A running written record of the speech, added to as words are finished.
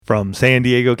From San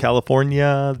Diego,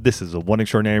 California, this is a One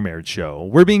Extraordinary Marriage show.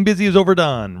 Where being busy is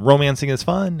overdone, romancing is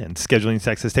fun, and scheduling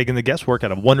sex has taken the guesswork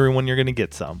out of wondering when you're going to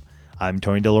get some. I'm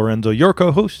Tony DeLorenzo, your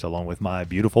co-host, along with my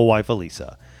beautiful wife,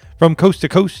 Elisa. From coast to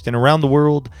coast and around the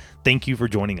world, thank you for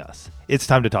joining us. It's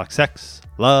time to talk sex,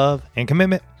 love, and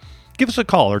commitment. Give us a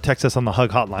call or text us on the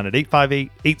Hug hotline at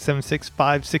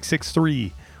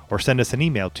 858-876-5663 or send us an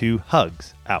email to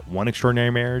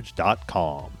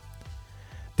hugs@oneextraordinarymarriage.com.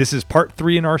 This is part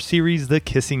 3 in our series, The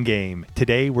Kissing Game.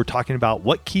 Today, we're talking about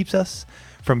what keeps us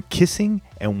from kissing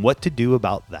and what to do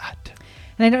about that.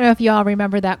 And I don't know if you all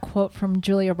remember that quote from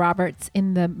Julia Roberts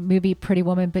in the movie Pretty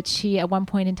Woman, but she at one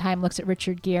point in time looks at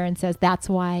Richard Gere and says, "That's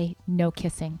why no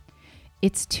kissing.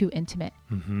 It's too intimate."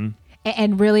 Mm-hmm.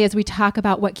 And really, as we talk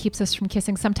about what keeps us from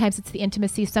kissing, sometimes it's the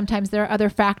intimacy. Sometimes there are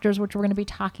other factors, which we're going to be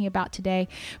talking about today.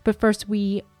 But first,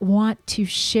 we want to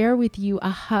share with you a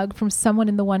hug from someone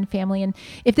in the One family. And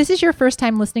if this is your first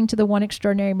time listening to the One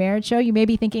Extraordinary Marriage show, you may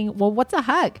be thinking, well, what's a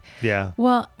hug? Yeah.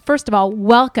 Well, first of all,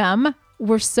 welcome.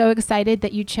 We're so excited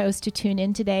that you chose to tune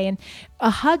in today. And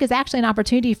a hug is actually an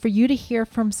opportunity for you to hear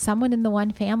from someone in the One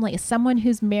family, someone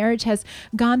whose marriage has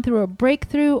gone through a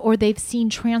breakthrough or they've seen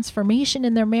transformation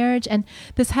in their marriage. And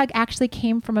this hug actually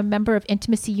came from a member of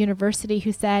Intimacy University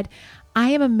who said, "I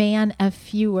am a man of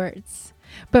few words.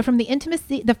 But from the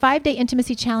 5-day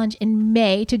intimacy challenge in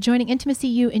May to joining Intimacy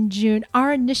U in June,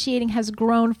 our initiating has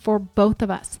grown for both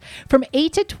of us from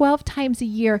 8 to 12 times a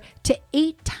year to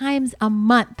 8 times a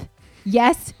month."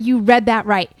 Yes, you read that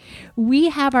right. We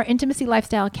have our intimacy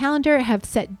lifestyle calendar, have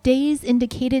set days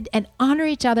indicated, and honor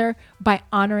each other by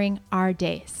honoring our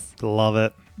days. Love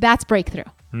it. That's breakthrough.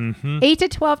 Mm-hmm. 8 to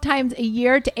 12 times a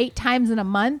year to 8 times in a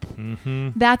month. Mm-hmm.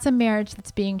 That's a marriage that's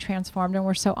being transformed. And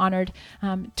we're so honored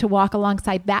to walk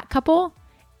alongside that couple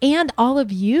and all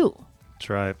of you. That's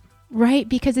right. Right?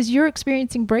 Because as you're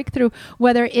experiencing breakthrough,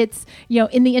 whether it's,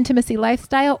 in the intimacy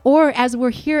lifestyle or as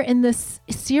we're here in this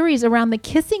series around the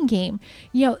kissing game,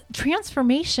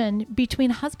 transformation between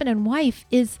husband and wife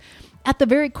is at the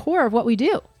very core of what we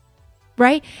do.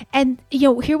 Right? And,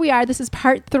 here we are. This is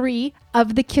part 3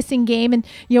 of the kissing game. And,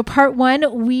 part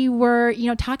 1, we were,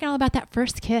 talking all about that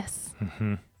first kiss.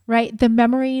 Mm-hmm. Right? The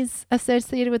memories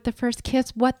associated with the first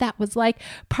kiss, what that was like.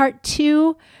 Part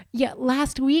 2,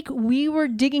 last week we were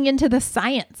digging into the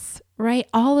science, right?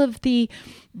 All of the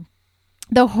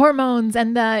hormones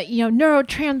and the,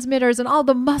 neurotransmitters and all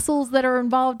the muscles that are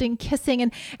involved in kissing.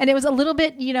 And it was a little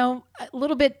bit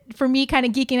for me kind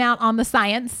of geeking out on the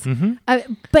science. Mm-hmm.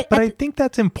 But I think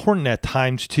that's important at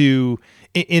times too,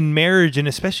 in marriage, and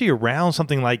especially around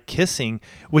something like kissing,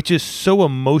 which is so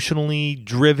emotionally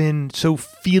driven, so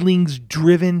feelings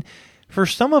driven. For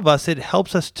some of us, it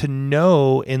helps us to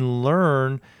know and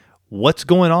learn what's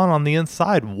going on the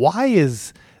inside.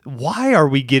 Why are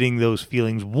we getting those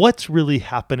feelings? What's really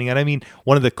happening? And I mean,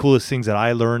 one of the coolest things that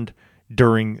I learned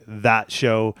during that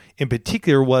show in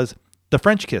particular was the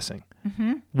French kissing.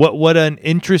 Mm-hmm. What an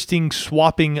interesting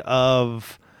swapping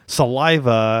of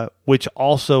saliva, which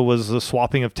also was the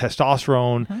swapping of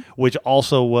testosterone, mm-hmm. which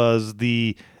also was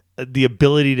the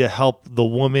ability to help the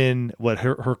woman,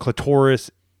 her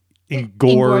clitoris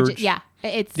engorge. Yeah.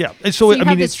 And so you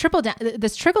have this trickle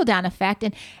down effect.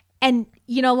 And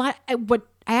what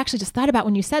I actually just thought about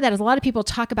when you said that is a lot of people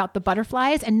talk about the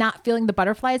butterflies and not feeling the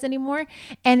butterflies anymore.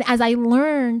 And as I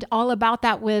learned all about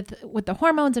that with the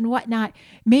hormones and whatnot,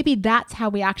 maybe that's how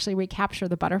we actually recapture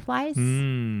the butterflies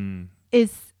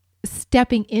is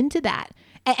stepping into that.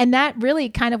 And that really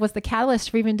kind of was the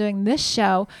catalyst for even doing this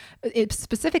show,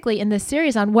 specifically in this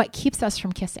series on what keeps us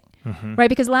from kissing, mm-hmm. right?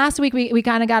 Because last week we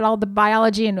kind of got all the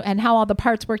biology and how all the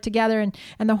parts work together and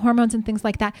the hormones and things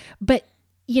like that. But,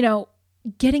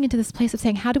 getting into this place of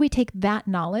saying, how do we take that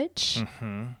knowledge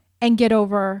mm-hmm. and get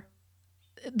over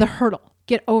the hurdle,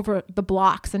 get over the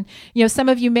blocks? And, some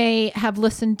of you may have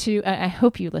listened to, I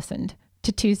hope you listened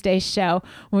to Tuesday's show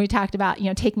when we talked about,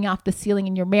 taking off the ceiling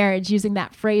in your marriage, using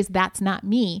that phrase, "That's not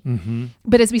me." Mm-hmm.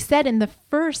 But as we said in the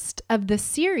first of the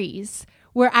series,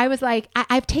 where I was like,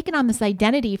 I've taken on this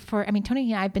identity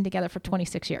Tony and I have been together for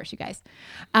 26 years, you guys.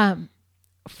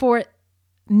 For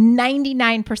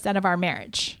 99% of our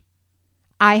marriage,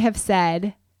 I have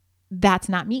said, "That's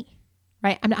not me,"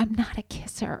 right? I'm not a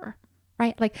kisser,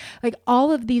 right? Like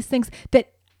all of these things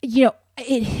that,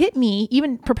 it hit me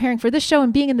even preparing for this show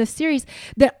and being in this series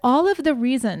that all of the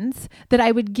reasons that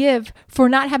I would give for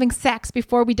not having sex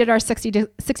before we did our 60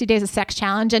 days of sex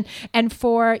challenge and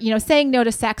for, saying no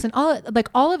to sex and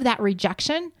all of that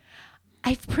rejection,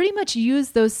 I've pretty much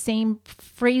used those same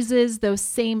phrases, those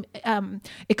same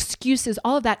excuses,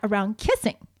 all of that around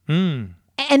kissing.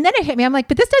 And then it hit me. I'm like,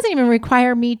 but this doesn't even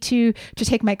require me to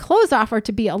take my clothes off or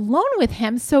to be alone with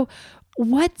him. So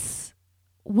what's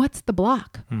the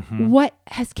block? What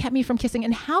has kept me from kissing?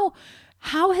 And how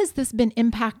has this been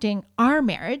impacting our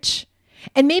marriage?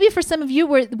 And maybe for some of you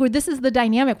where this is the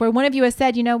dynamic where one of you has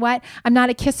said, you know what, I'm not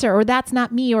a kisser, or that's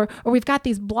not me, or we've got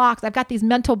these blocks. I've got these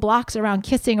mental blocks around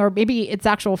kissing, or maybe it's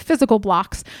actual physical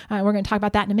blocks. We're going to talk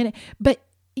about that in a minute. But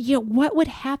what would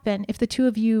happen if the two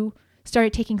of you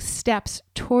started taking steps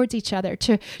towards each other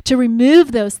to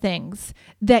remove those things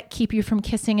that keep you from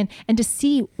kissing and to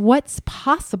see what's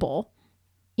possible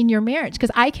in your marriage? Because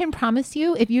I can promise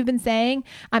you, if you've been saying,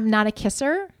 I'm not a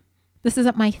kisser, this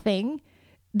isn't my thing,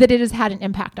 that it has had an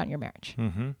impact on your marriage.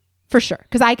 For sure.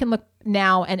 Because I can look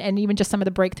now and even just some of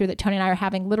the breakthrough that Tony and I are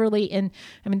having literally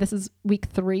this is week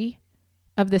 3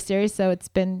 of this series. So it's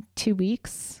been 2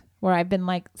 weeks where I've been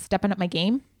like stepping up my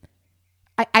game.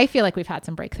 I feel like we've had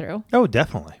some breakthrough. Oh,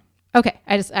 definitely. Okay.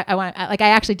 I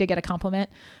actually did get a compliment.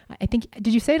 I think,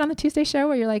 did you say it on the Tuesday show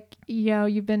where you're like,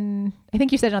 I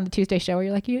think you said it on the Tuesday show where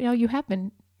you're like, you have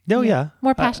been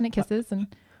more passionate kisses. And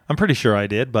I'm pretty sure I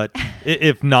did, but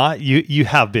if not, you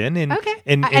have been. And, okay.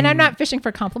 And I'm not fishing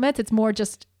for compliments. It's more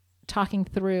just talking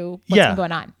through what's been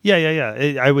going on.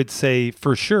 Yeah. I would say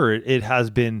for sure it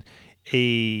has been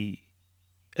a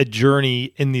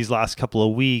journey in these last couple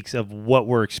of weeks of what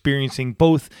we're experiencing,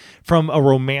 both from a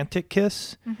romantic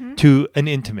kiss to an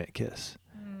intimate kiss.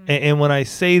 And when I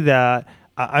say that,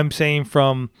 I'm saying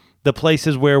from the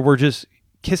places where we're just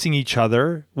kissing each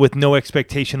other with no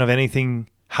expectation of anything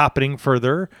happening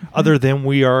further other than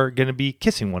we are going to be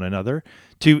kissing one another,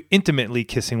 to intimately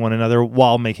kissing one another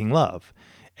while making love.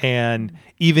 And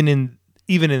even in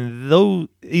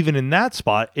that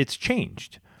spot, it's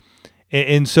changed.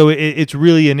 And so it's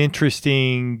really an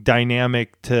interesting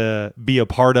dynamic to be a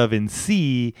part of and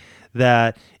see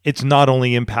that it's not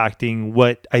only impacting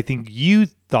what I think you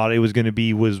thought it was going to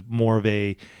be, was more of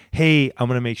a, hey, I'm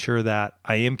going to make sure that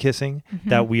I am kissing,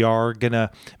 that we are going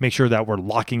to make sure that we're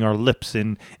locking our lips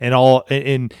and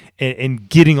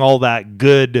getting all that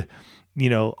good,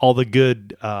 all the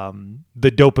good,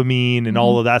 the dopamine and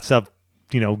all of that stuff,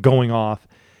 going off.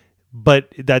 But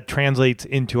that translates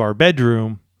into our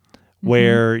bedroom,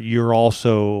 where you're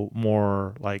also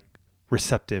more like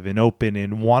receptive and open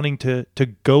and wanting to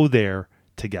go there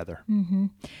together.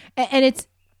 And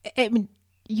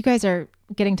you guys are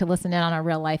getting to listen in on a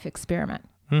real life experiment,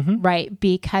 right?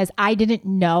 Because I didn't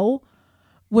know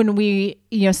when we,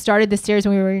 started this series,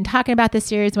 when we were talking about this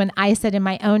series, when I said in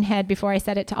my own head, before I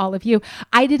said it to all of you,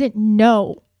 I didn't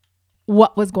know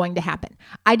what was going to happen.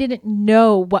 I didn't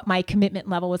know what my commitment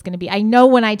level was going to be. I know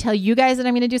when I tell you guys that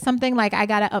I'm going to do something, like I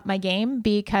got to up my game,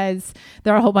 because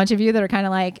there are a whole bunch of you that are kind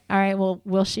of like, all right, well,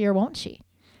 will she or won't she?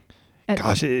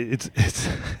 Gosh, it's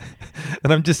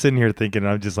and I'm just sitting here thinking,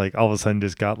 and I'm just like, all of a sudden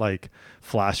just got like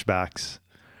flashbacks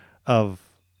of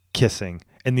kissing.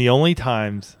 And the only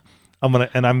times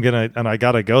I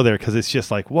gotta go there, because it's just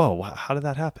like, whoa, how did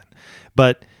that happen?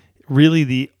 But really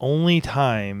the only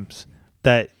times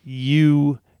that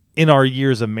you, in our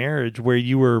years of marriage, where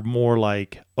you were more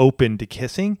like open to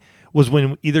kissing, was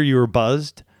when either you were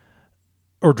buzzed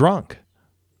or drunk.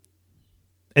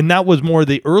 And that was more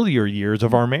the earlier years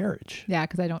of our marriage. Yeah,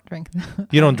 because I don't drink.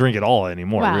 You don't drink at all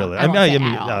anymore, well, really. I mean,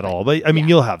 at all. But I mean,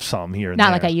 you'll have some here and not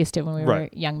there. like I used to when we were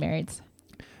young marrieds.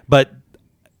 But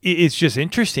it's just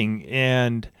interesting,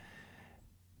 and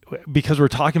because we're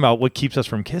talking about what keeps us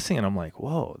from kissing, and I'm like,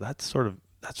 whoa, that's sort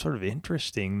of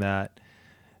interesting that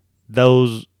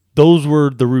those were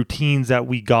the routines that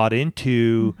we got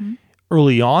into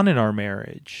early on in our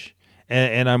marriage.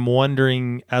 And I'm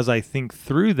wondering, as I think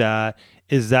through that,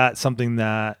 is that something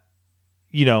that,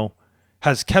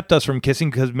 has kept us from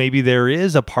kissing? Because maybe there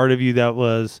is a part of you that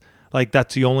was like,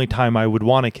 that's the only time I would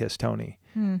want to kiss Tony.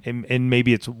 And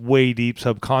maybe it's way deep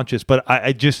subconscious. But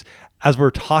I just, as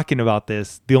we're talking about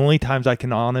this, the only times I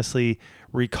can honestly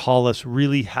recall us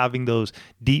really having those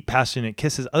deep, passionate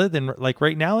kisses, other than like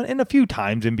right now and a few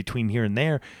times in between here and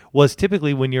there, was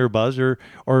typically when you're buzzed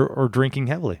or drinking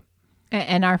heavily.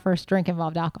 And our first drink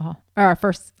involved alcohol, or our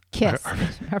first kiss.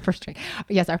 Our first drink.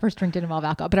 Yes, our first drink did involve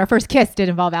alcohol, but our first kiss did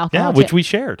involve alcohol. Yeah, which we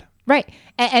shared. Right.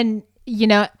 And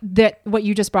that what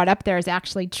you just brought up there is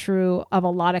actually true of a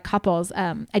lot of couples.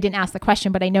 I didn't ask the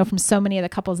question, but I know from so many of the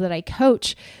couples that I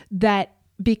coach that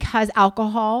because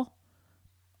alcohol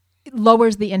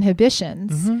lowers the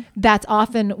inhibitions, that's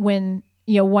often when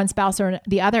one spouse or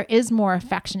the other is more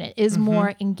affectionate, is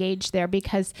more engaged there,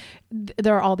 because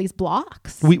there are all these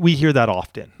blocks. We hear that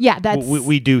often. Yeah, that's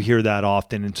we do hear that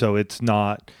often, and so it's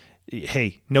not.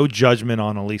 Hey, no judgment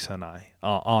on Elisa and I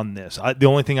on this. The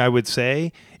only thing I would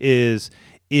say is,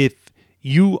 if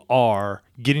you are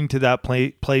getting to that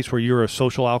place where you're a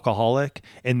social alcoholic,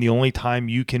 and the only time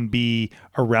you can be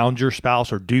around your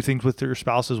spouse or do things with your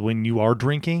spouse is when you are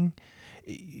drinking,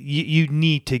 you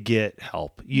need to get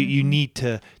help. You need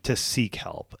to seek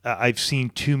help. I've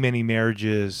seen too many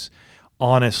marriages,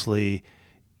 honestly,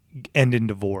 end in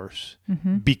divorce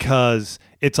because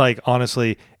it's like,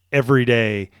 honestly, every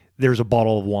day there's a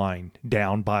bottle of wine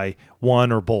down by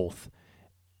one or both.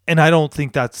 And I don't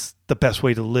think that's the best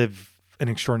way to live an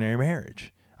extraordinary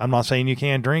marriage. I'm not saying you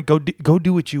can't drink. Go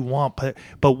do what you want.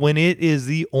 But when it is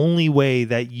the only way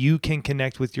that you can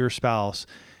connect with your spouse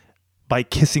by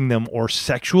kissing them or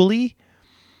sexually,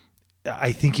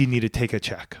 I think you need to take a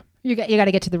check. You got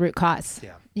to get to the root cause.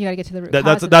 Yeah. You got to get to the root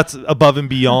cause. That's above and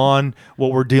beyond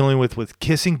what we're dealing with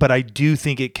kissing. But I do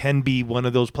think it can be one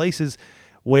of those places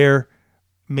where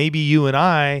maybe you and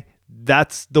I,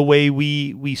 that's the way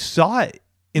we saw it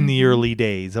in the early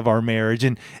days of our marriage.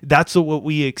 And that's what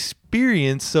we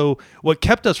experienced. So what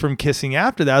kept us from kissing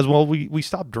after that is, well, we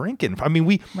stopped drinking. I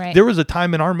mean, there was a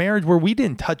time in our marriage where we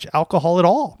didn't touch alcohol at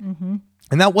all.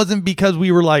 And that wasn't because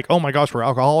we were like, oh my gosh, we're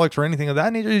alcoholics or anything of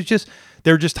that nature. It's just,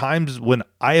 there are just times when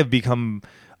I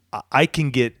can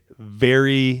get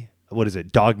very,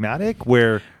 dogmatic,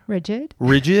 where rigid.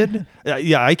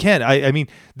 Yeah, I can. I mean,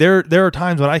 there are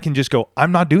times when I can just go,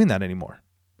 I'm not doing that anymore.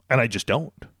 And I just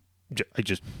don't.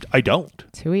 I don't.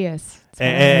 It's who he is.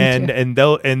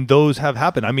 And those have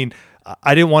happened. I mean,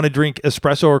 I didn't want to drink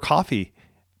espresso or coffee.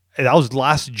 And that was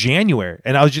last January.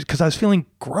 And I was just, because I was feeling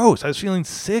gross. I was feeling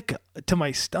sick to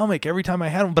my stomach every time I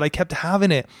had one, but I kept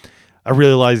having it. I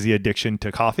realized the addiction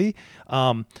to coffee.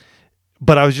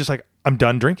 But I was just like, I'm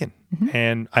done drinking.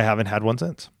 And I haven't had one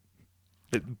since.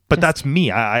 But that's me.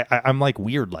 I'm like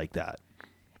weird like that.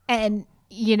 And,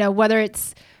 whether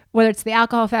it's the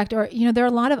alcohol effect or, there are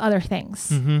a lot of other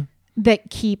things that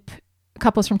keep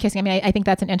couples from kissing. I mean, I think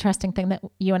that's an interesting thing that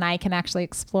you and I can actually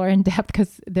explore in depth,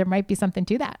 because there might be something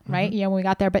to that, right? When we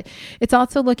got there, but it's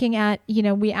also looking at,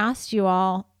 we asked you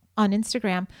all on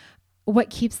Instagram, what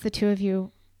keeps the two of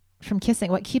you from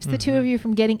kissing? What keeps the two of you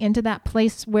from getting into that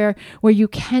place where you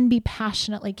can be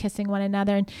passionately kissing one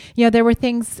another? And, there were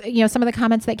things, some of the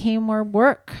comments that came were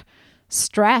work,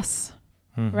 stress,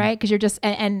 right? Because you're just,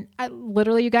 and I,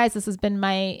 literally, you guys, this has been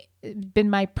my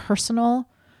personal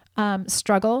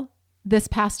struggle this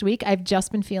past week. I've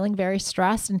just been feeling very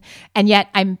stressed, and yet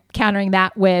I'm countering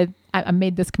that with, I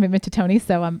made this commitment to Tony,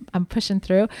 so I'm pushing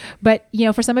through. But,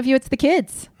 for some of you, it's the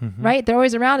kids, right? They're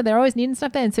always around and they're always needing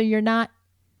something. And so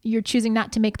you're choosing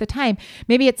not to make the time.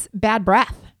 Maybe it's bad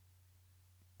breath,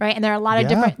 right? And there are a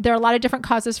lot of different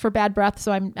causes for bad breath.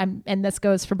 So and this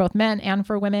goes for both men and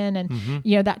for women, and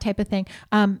that type of thing.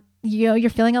 You're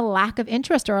feeling a lack of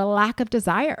interest or a lack of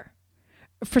desire.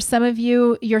 For some of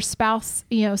you, your spouse,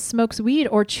 smokes weed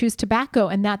or chews tobacco,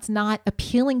 and that's not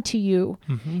appealing to you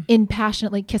in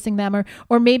passionately kissing them,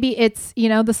 or maybe it's,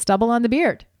 the stubble on the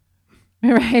beard,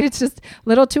 right? It's just a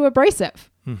little too abrasive.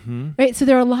 Right. So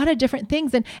there are a lot of different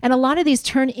things, and a lot of these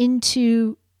turn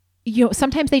into,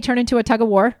 sometimes they turn into a tug of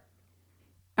war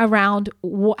around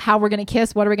how we're going to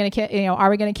kiss. What are we going to kiss? Are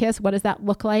we going to kiss? What does that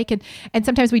look like? And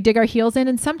sometimes we dig our heels in,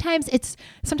 and sometimes it's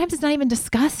not even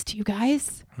discussed, you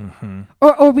guys.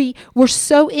 Or we're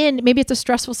so in, maybe it's a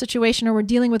stressful situation or we're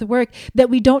dealing with work, that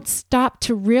we don't stop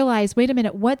to realize, wait a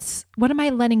minute, what am I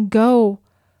letting go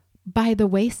by the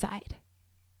wayside?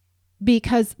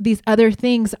 Because these other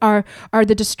things are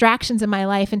the distractions in my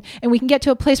life. And we can get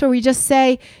to a place where we just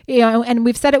say, and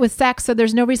we've said it with sex, so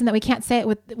there's no reason that we can't say it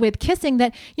with kissing,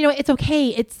 that, it's okay.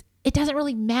 It doesn't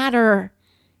really matter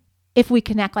if we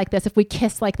connect like this, if we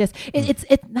kiss like this. It's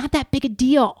not that big a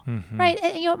deal, right?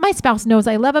 And, my spouse knows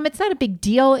I love him. It's not a big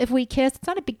deal if we kiss. It's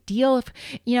not a big deal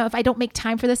if I don't make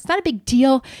time for this. It's not a big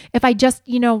deal if I just,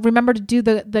 remember to do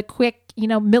the quick,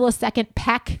 millisecond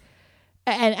peck.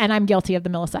 And I'm guilty of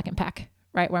the millisecond peck,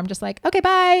 right? Where I'm just like, okay,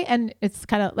 bye. And it's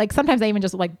kind of like, sometimes I even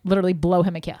just like literally blow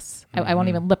him a kiss. I won't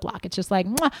even lip lock. It's just like,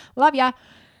 mwah, love ya.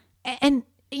 And,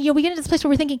 we get into this place where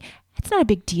we're thinking, it's not a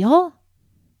big deal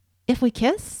if we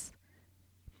kiss.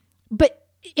 But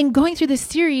in going through this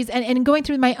series and going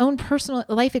through my own personal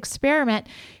life experiment,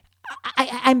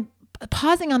 I'm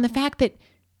pausing on the fact that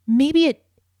maybe it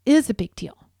is a big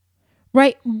deal,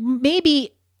 right?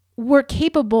 Maybe we're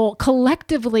capable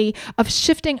collectively of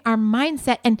shifting our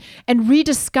mindset and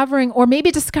rediscovering, or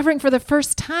maybe discovering for the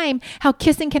first time, how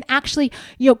kissing can actually,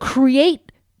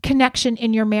 create connection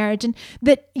in your marriage. And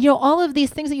that, all of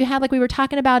these things that you had, like we were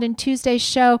talking about in Tuesday's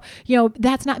show,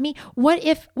 that's not me. What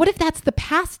if that's the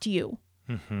past you?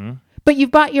 But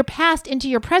you've brought your past into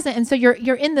your present. And so you're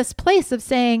in this place of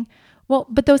saying, well,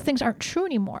 but those things aren't true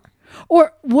anymore.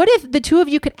 Or what if the two of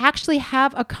you could actually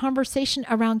have a conversation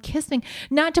around kissing,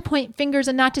 not to point fingers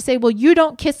and not to say, well, you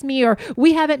don't kiss me, or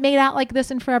we haven't made out like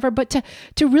this in forever, but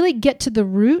to really get to the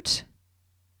root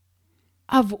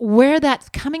of where that's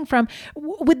coming from,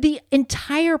 with the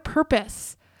entire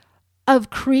purpose of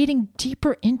creating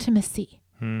deeper intimacy.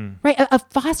 Right? Of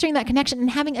fostering that connection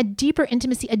and having a deeper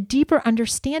intimacy, a deeper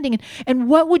understanding, and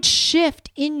what would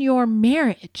shift in your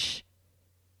marriage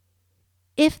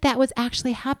if that was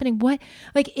actually happening.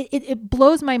 It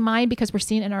blows my mind, because we're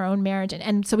seeing it in our own marriage.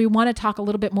 And so we want to talk a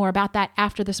little bit more about that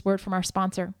after this word from our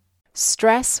sponsor.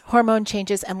 Stress, hormone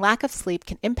changes, and lack of sleep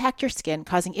can impact your skin,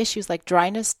 causing issues like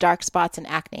dryness, dark spots, and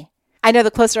acne. I know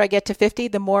the closer I get to 50,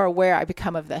 the more aware I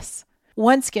become of this.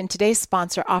 OneSkin, today's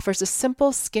sponsor, offers a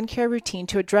simple skincare routine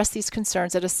to address these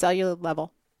concerns at a cellular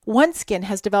level. OneSkin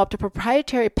has developed a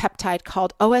proprietary peptide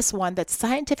called OS1 that's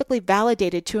scientifically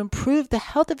validated to improve the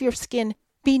health of your skin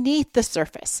beneath the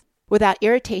surface without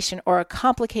irritation or a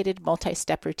complicated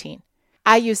multi-step routine.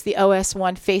 I use the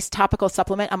OS1 face topical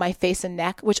supplement on my face and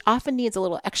neck, which often needs a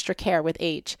little extra care with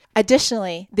age.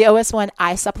 Additionally, the OS1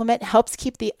 eye supplement helps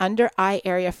keep the under eye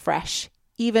area fresh,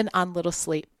 even on little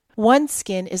sleep.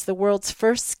 OneSkin is the world's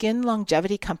first skin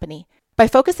longevity company. By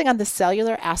focusing on the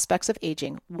cellular aspects of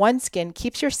aging, OneSkin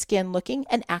keeps your skin looking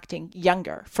and acting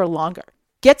younger for longer.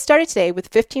 Get started today with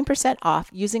 15% off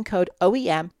using code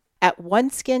OEM at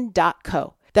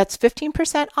oneskin.co. That's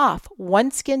 15% off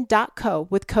oneskin.co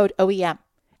with code OEM.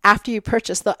 After you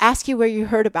purchase, they'll ask you where you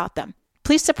heard about them.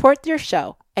 Please support your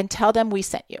show and tell them we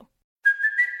sent you.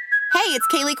 Hey, it's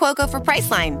Kaylee Cuoco for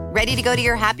Priceline. Ready to go to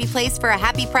your happy place for a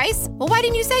happy price? Well, why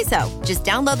didn't you say so? Just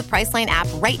download the Priceline app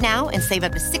right now and save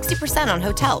up to 60% on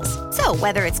hotels. So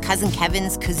whether it's Cousin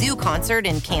Kevin's Kazoo Concert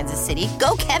in Kansas City,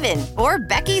 go Kevin, or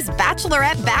Becky's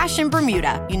Bachelorette Bash in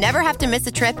Bermuda, you never have to miss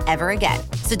a trip ever again.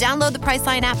 So download the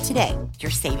Priceline app today. Your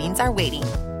savings are waiting.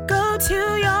 Go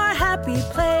to your happy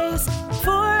place for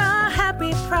a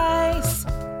happy price.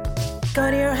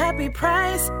 Go to your happy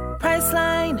price,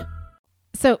 Priceline.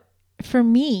 So for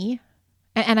me,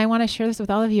 and I want to share this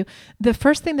with all of you, the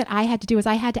first thing that I had to do is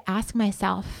I had to ask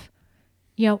myself,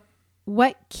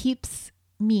 what keeps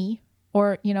me,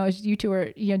 or, as you two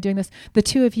are, doing this, the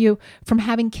two of you, from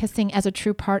having kissing as a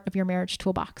true part of your marriage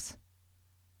toolbox,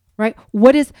 right?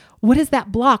 What is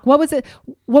that block? What was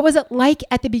it like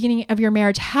at the beginning of your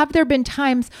marriage? Have there been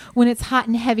times when it's hot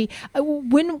and heavy?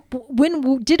 When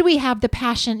did we have the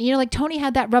passion? Like Tony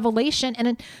had that revelation, and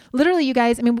then literally, you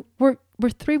guys, we're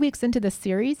 3 weeks into this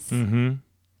series. Mm-hmm.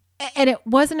 And it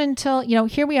wasn't until,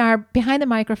 here we are behind the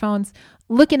microphones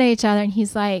looking at each other, and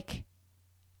he's like,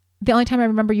 the only time I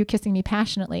remember you kissing me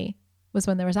passionately was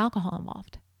when there was alcohol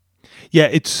involved. Yeah,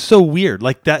 it's so weird.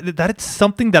 Like that it's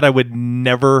something that I would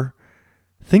never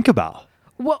think about.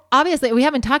 Well, obviously, we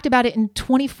haven't talked about it in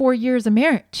 24 years of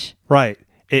marriage. Right.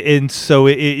 And so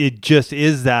it just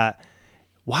is that,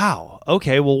 wow,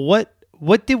 okay, well,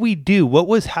 what did we do? What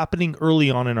was happening early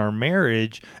on in our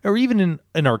marriage, or even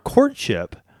in our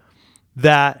courtship,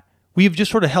 that we've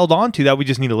just sort of held on to, that we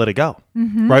just need to let it go,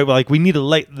 right? Like we need to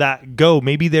let that go.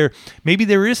 Maybe there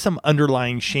is some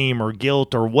underlying shame or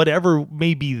guilt or whatever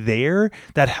may be there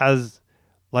that has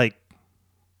like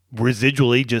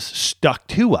residually just stuck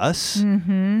to us,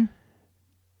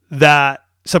 that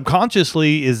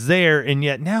subconsciously is there. And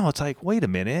yet now it's like, wait a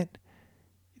minute.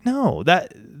 No,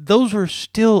 those are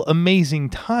still amazing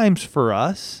times for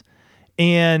us.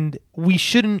 And we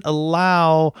shouldn't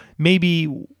allow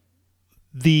maybe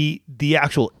the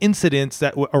actual incidents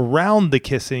that around the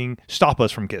kissing stop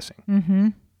us from kissing. Mm-hmm.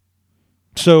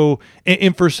 So,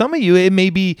 and for some of you, it may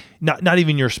be not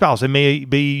even your spouse. It may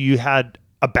be you had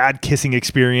a bad kissing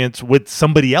experience with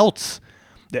somebody else.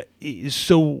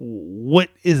 So what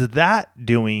is that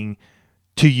doing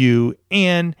to you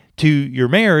and to your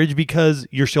marriage, because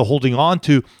you're still holding on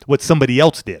to what somebody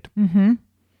else did? Mm-hmm.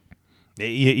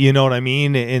 You know what I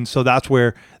mean? And so that's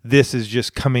where this is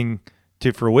just coming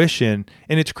to fruition.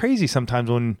 And it's crazy sometimes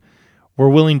when we're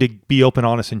willing to be open,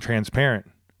 honest, and transparent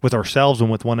with ourselves and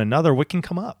with one another, what can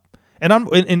come up.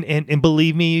 And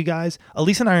believe me, you guys,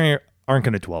 Elisa and I aren't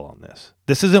going to dwell on this.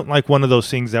 This isn't like one of those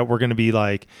things that we're going to be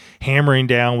like hammering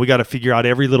down. We got to figure out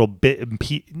every little bit.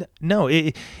 No,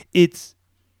 it's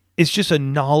just a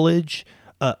knowledge,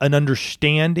 an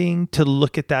understanding to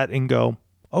look at that and go,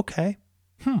 okay,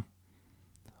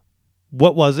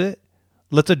 what was it?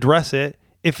 Let's address it.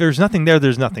 If there's nothing there,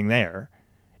 there's nothing there.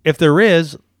 If there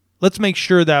is, let's make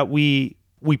sure that we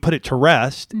put it to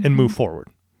rest and move forward.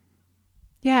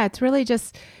 Yeah, it's really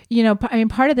just,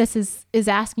 part of this is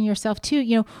asking yourself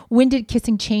too, when did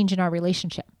kissing change in our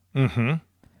relationship? Mm-hmm.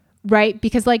 right?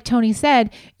 Because like Tony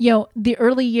said, the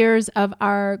early years of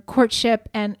our courtship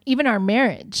and even our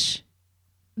marriage,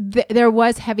 there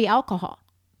was heavy alcohol.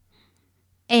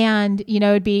 And,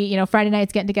 it'd be, Friday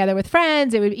nights getting together with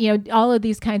friends. It would, all of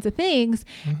these kinds of things.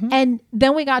 And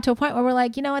then we got to a point where we're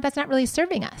like, you know what, that's not really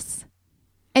serving us.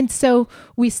 And so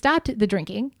we stopped the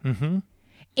drinking.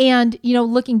 And,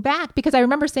 looking back, because I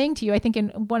remember saying to you, I think I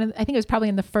think it was probably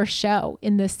in the first show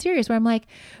in this series where I'm like,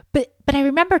 but I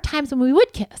remember times when we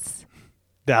would kiss.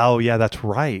 Oh yeah, that's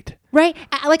right. Right.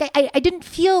 I didn't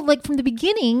feel like from the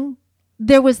beginning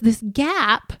there was this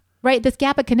gap, right? This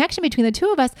gap of connection between the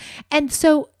two of us. And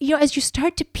so, as you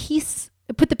start to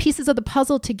put the pieces of the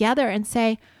puzzle together and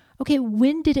say, okay,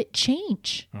 when did it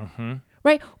change?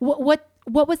 Right.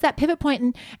 What was that pivot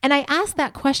point? And I asked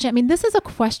that question. I mean, this is a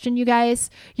question, you guys,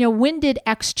 when did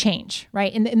X change,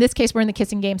 right? In this case, we're in the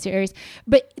Kissing Game series,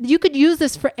 but you could use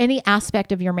this for any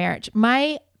aspect of your marriage.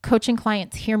 My coaching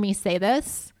clients hear me say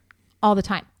this all the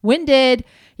time. When did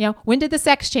the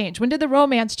sex change? When did the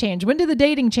romance change? When did the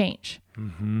dating change?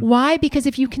 Why? Because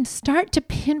if you can start to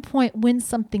pinpoint when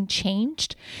something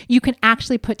changed, you can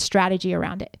actually put strategy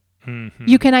around it.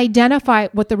 You can identify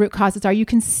what the root causes are. You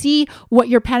can see what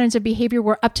your patterns of behavior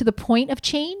were up to the point of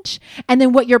change, and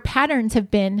then what your patterns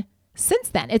have been since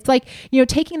then. It's like,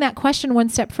 taking that question one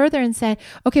step further and say,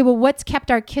 okay, well, what's kept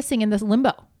our kissing in this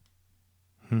limbo?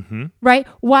 Right?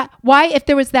 Why, if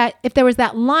there was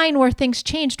that line where things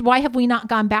changed, why have we not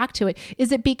gone back to it?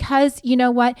 Is it because,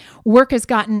 work has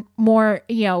gotten more,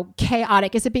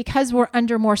 chaotic? Is it because we're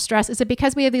under more stress? Is it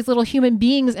because we have these little human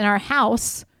beings in our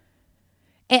house?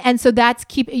 And so that's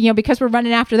because we're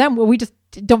running after them, well, we just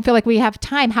don't feel like we have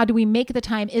time. How do we make the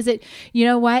time? Is it,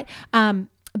 the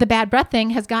bad breath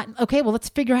thing has gotten, okay, well, let's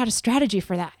figure out a strategy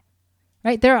for that,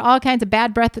 right? There are all kinds of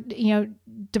bad breath,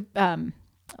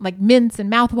 like mints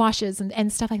and mouthwashes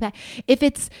and stuff like that. If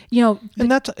it's,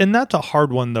 and that's a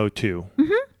hard one though, too.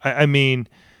 I mean,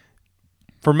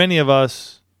 for many of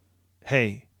us,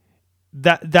 hey,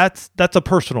 that's a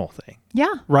personal thing.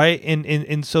 Yeah. Right.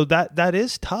 And so that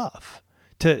is tough.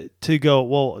 To go,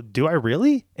 well, do I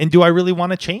really? And do I really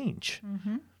want to change?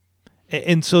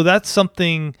 And so that's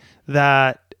something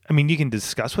that, I mean, you can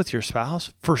discuss with your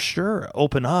spouse for sure,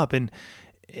 open up. And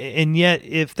yet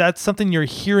if that's something you're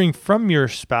hearing from your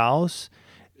spouse,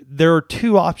 there are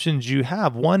two options you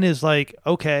have. One is like,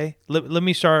 okay, let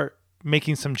me start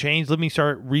making some change. Let me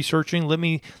start researching. Let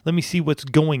me see what's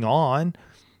going on.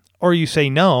 Or you say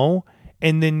no,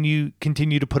 and then you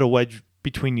continue to put a wedge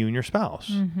between you and your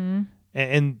spouse.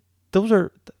 And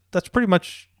that's pretty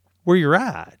much where you're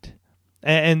at.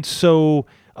 And so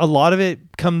a lot of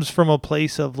it comes from a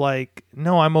place of like,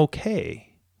 no, I'm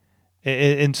okay.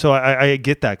 And so I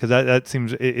get that, because that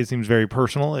seems very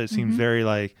personal. It seems very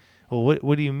like, well,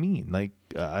 what do you mean? Like,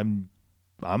 I'm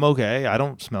okay. I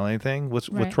don't smell anything. What's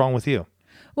wrong with you?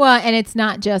 Well, and it's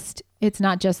not just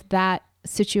that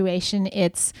situation.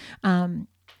 It's,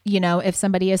 if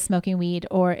somebody is smoking weed,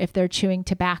 or if they're chewing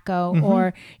tobacco,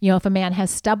 or, if a man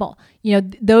has stubble,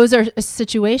 those are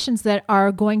situations that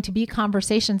are going to be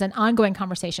conversations and ongoing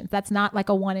conversations. That's not like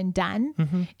a one and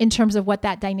done in terms of what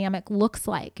that dynamic looks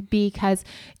like, because,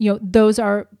 those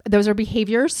are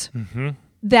behaviors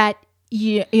that,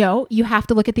 you have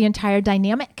to look at the entire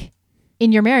dynamic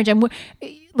in your marriage. And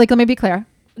let me be clear,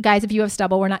 guys, if you have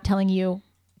stubble, we're not telling you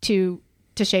to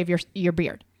shave your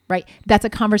beard. Right. That's a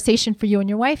conversation for you and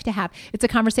your wife to have. It's a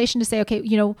conversation to say, okay,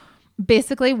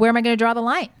 basically, where am I going to draw the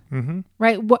line?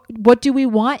 Right. What do we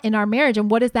want in our marriage, and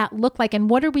what does that look like? And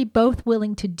what are we both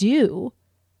willing to do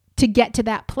to get to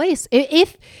that place?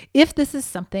 If this is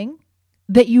something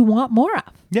that you want more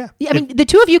of. Yeah. I mean, the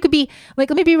two of you could be like,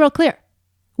 let me be real clear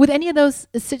with any of those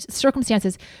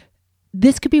circumstances.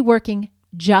 This could be working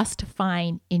just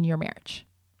fine in your marriage.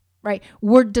 Right.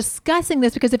 We're discussing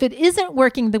this because if it isn't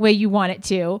working the way you want it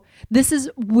to, this is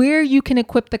where you can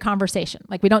equip the conversation.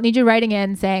 Like, we don't need you writing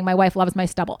in saying my wife loves my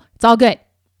stubble. It's all good.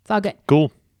 It's all good.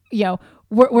 Cool.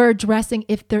 We're addressing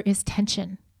if there is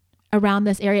tension around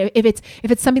this area. If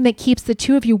it's something that keeps the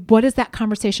two of you, what does that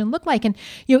conversation look like? And,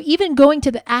 even going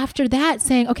to after that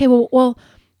saying, okay, well,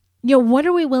 what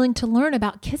are we willing to learn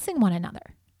about kissing one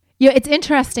another? It's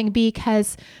interesting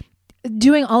because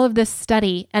doing all of this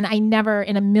study, and I never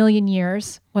in a million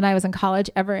years when I was in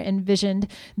college ever envisioned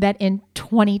that in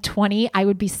 2020 I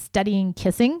would be studying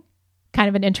kissing. Kind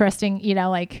of an interesting,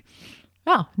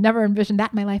 never envisioned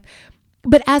that in my life.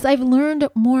 But as I've learned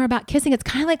more about kissing, it's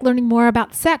kind of like learning more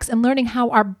about sex and learning how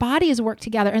our bodies work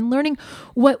together and learning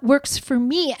what works for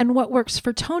me and what works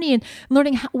for Tony and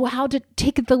learning how to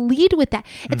take the lead with that.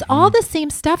 It's all the same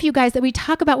stuff, you guys, that we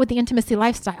talk about with the intimacy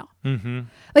lifestyle.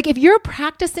 Like if you're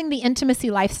practicing the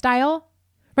intimacy lifestyle,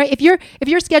 right? If you're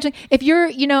scheduling, if you're,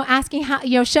 asking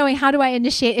how, showing how do I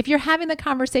initiate, if you're having the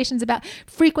conversations about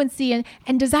frequency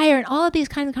and desire and all of these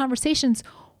kinds of conversations,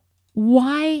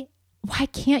 why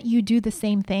can't you do the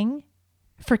same thing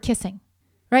for kissing,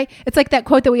 right? It's like that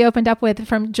quote that we opened up with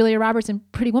from Julia Roberts in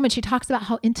Pretty Woman. She talks about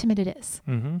how intimate it is,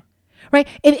 right?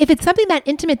 If it's something that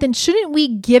intimate, then shouldn't we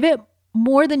give it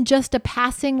more than just a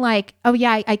passing like, oh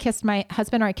yeah, I kissed my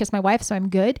husband or I kissed my wife, so I'm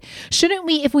good? Shouldn't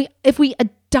we, if we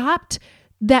adopt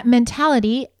that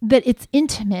mentality that it's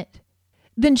intimate,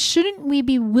 then shouldn't we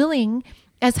be willing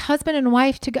as husband and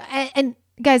wife to go, and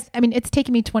guys, I mean, it's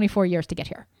taken me 24 years to get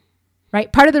here. Right?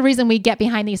 Part of the reason we get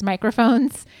behind these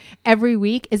microphones every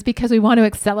week is because we want to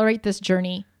accelerate this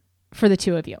journey for the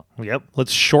two of you. Yep.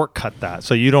 Let's shortcut that.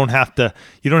 So you don't have to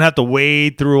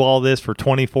wade through all this for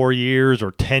 24 years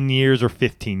or 10 years or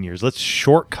 15 years. Let's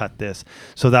shortcut this.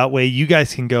 So that way you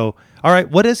guys can go, all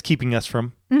right, what is keeping us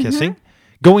from kissing?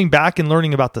 Going back and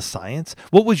learning about the science.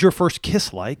 What was your first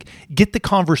kiss like? Get the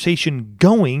conversation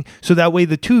going. So that way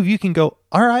the two of you can go,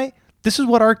 all right, this is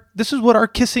what our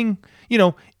kissing,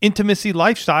 intimacy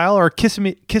lifestyle or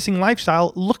kissing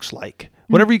lifestyle looks like,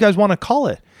 whatever you guys want to call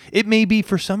it. It may be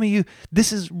for some of you,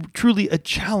 this is truly a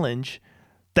challenge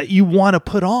that you want to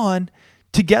put on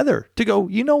together to go,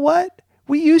 you know what?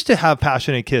 We used to have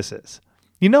passionate kisses.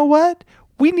 You know what?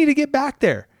 We need to get back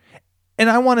there. And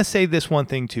I want to say this one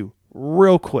thing too,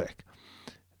 real quick.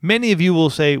 Many of you will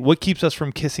say what keeps us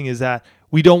from kissing is that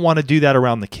we don't want to do that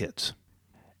around the kids.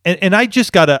 And I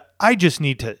just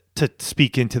need to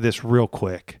speak into this real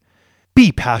quick.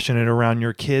 Be passionate around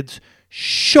your kids.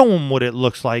 Show them what it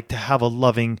looks like to have a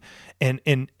loving and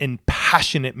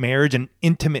passionate marriage, an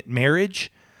intimate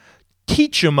marriage.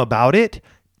 Teach them about it.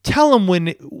 Tell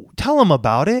them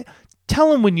about it.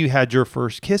 Tell them when you had your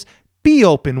first kiss. Be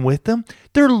open with them.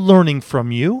 They're learning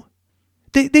from you.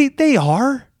 They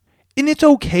are. And it's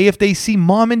okay if they see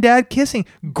mom and dad kissing.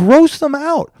 Gross them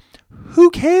out.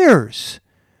 Who cares?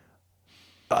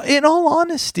 In all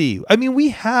honesty, I mean,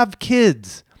 we have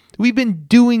kids. We've been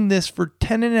doing this for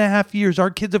 10 and a half years. Our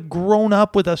kids have grown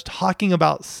up with us talking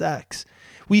about sex.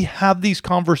 We have these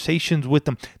conversations with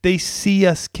them. They see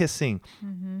us kissing.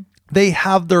 They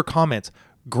have their comments.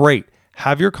 Great.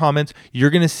 Have your comments. You're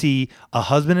going to see a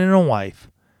husband and a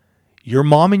wife, your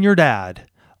mom and your dad,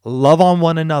 love on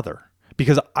one another,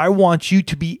 because I want you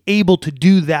to be able to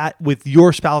do that with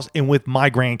your spouse and with my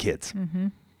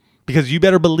grandkids. Because you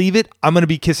better believe it, I'm going to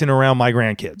be kissing around my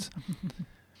grandkids.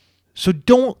 So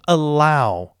don't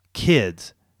allow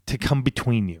kids to come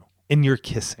between you in your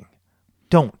kissing.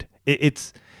 Don't.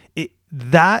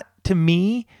 That to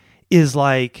me is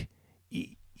like,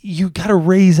 you got to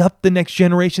raise up the next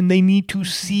generation. They need to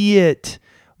see it.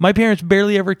 My parents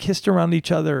barely ever kissed around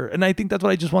each other. And I think that's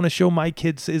what I just want to show my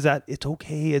kids, is that it's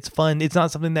okay. It's fun. It's not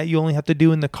something that you only have to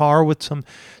do in the car with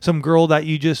some girl that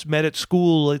you just met at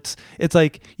school. It's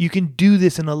like you can do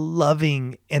this in a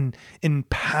loving and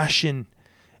passionate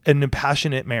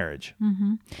marriage.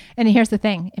 And here's the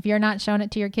thing. If you're not showing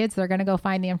it to your kids, they're going to go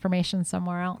find the information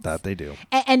somewhere else. That they do.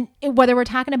 And whether we're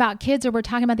talking about kids or we're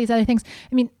talking about these other things,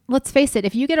 I mean, let's face it.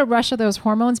 If you get a rush of those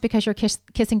hormones because you're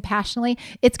kissing passionately,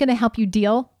 it's going to help you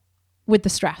deal with the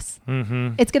stress.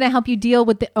 It's going to help you deal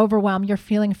with the overwhelm you're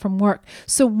feeling from work.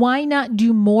 So why not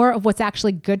do more of what's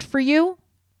actually good for you?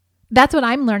 That's what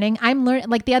I'm learning.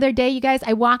 Like the other day, you guys,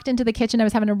 I walked into the kitchen. I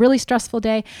was having a really stressful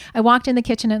day. I walked in the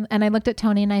kitchen and I looked at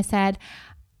Tony and I said,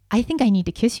 I think I need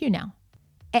to kiss you now.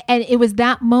 And it was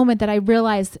that moment that I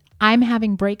realized I'm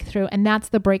having breakthrough, and that's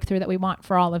the breakthrough that we want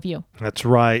for all of you. That's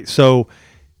right. So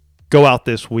go out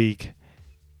this week.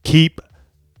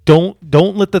 Don't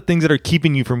let the things that are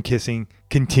keeping you from kissing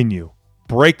continue.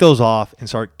 Break those off and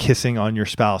start kissing on your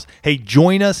spouse. Hey,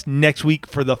 join us next week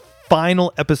for the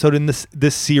final episode in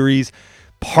this series,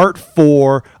 part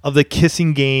 4 of the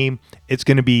kissing game. It's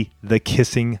going to be the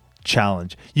kissing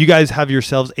challenge. You guys have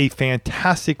yourselves a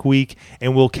fantastic week,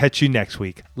 and we'll catch you next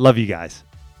week. Love you guys.